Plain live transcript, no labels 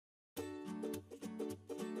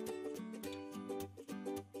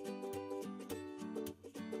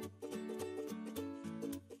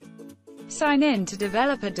Sign in to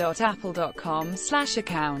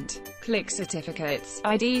developer.apple.com/account. Click Certificates,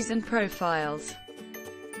 IDs and Profiles.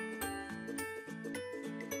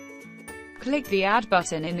 Click the Add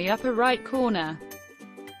button in the upper right corner.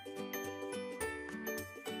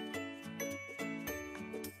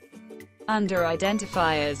 Under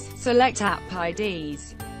Identifiers, select App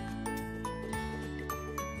IDs.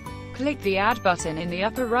 Click the Add button in the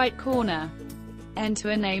upper right corner. Enter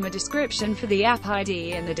a name or description for the App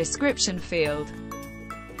ID in the description field.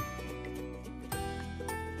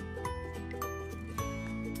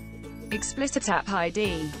 Explicit App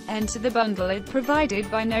ID. Enter the bundle ID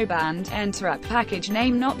provided by Knowband. Enter app package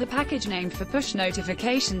name, not the package name for push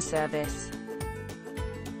notification service.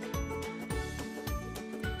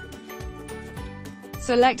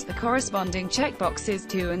 Select the corresponding checkboxes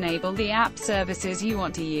to enable the app services you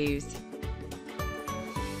want to use.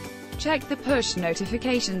 Check the push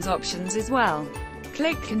notifications options as well.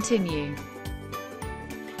 Click Continue.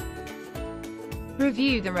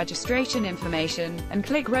 Review the registration information, and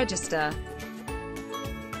click Register.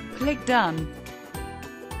 Click Done.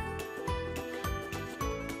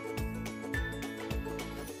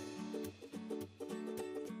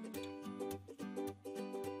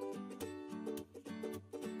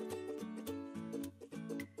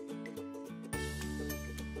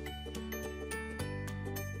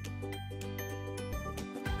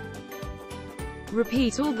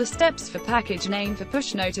 Repeat all the steps for package name for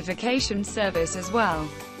push notification service as well.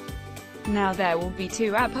 Now there will be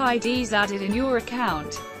 2 app IDs added in your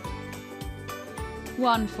account.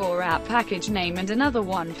 One for app package name and another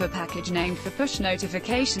one for package name for push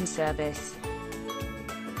notification service.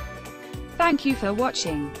 Thank you for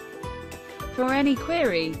watching. For any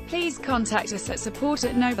query, please contact us at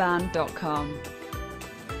support@knowband.com.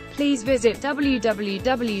 Please visit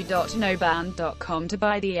www.knowband.com to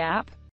buy the app.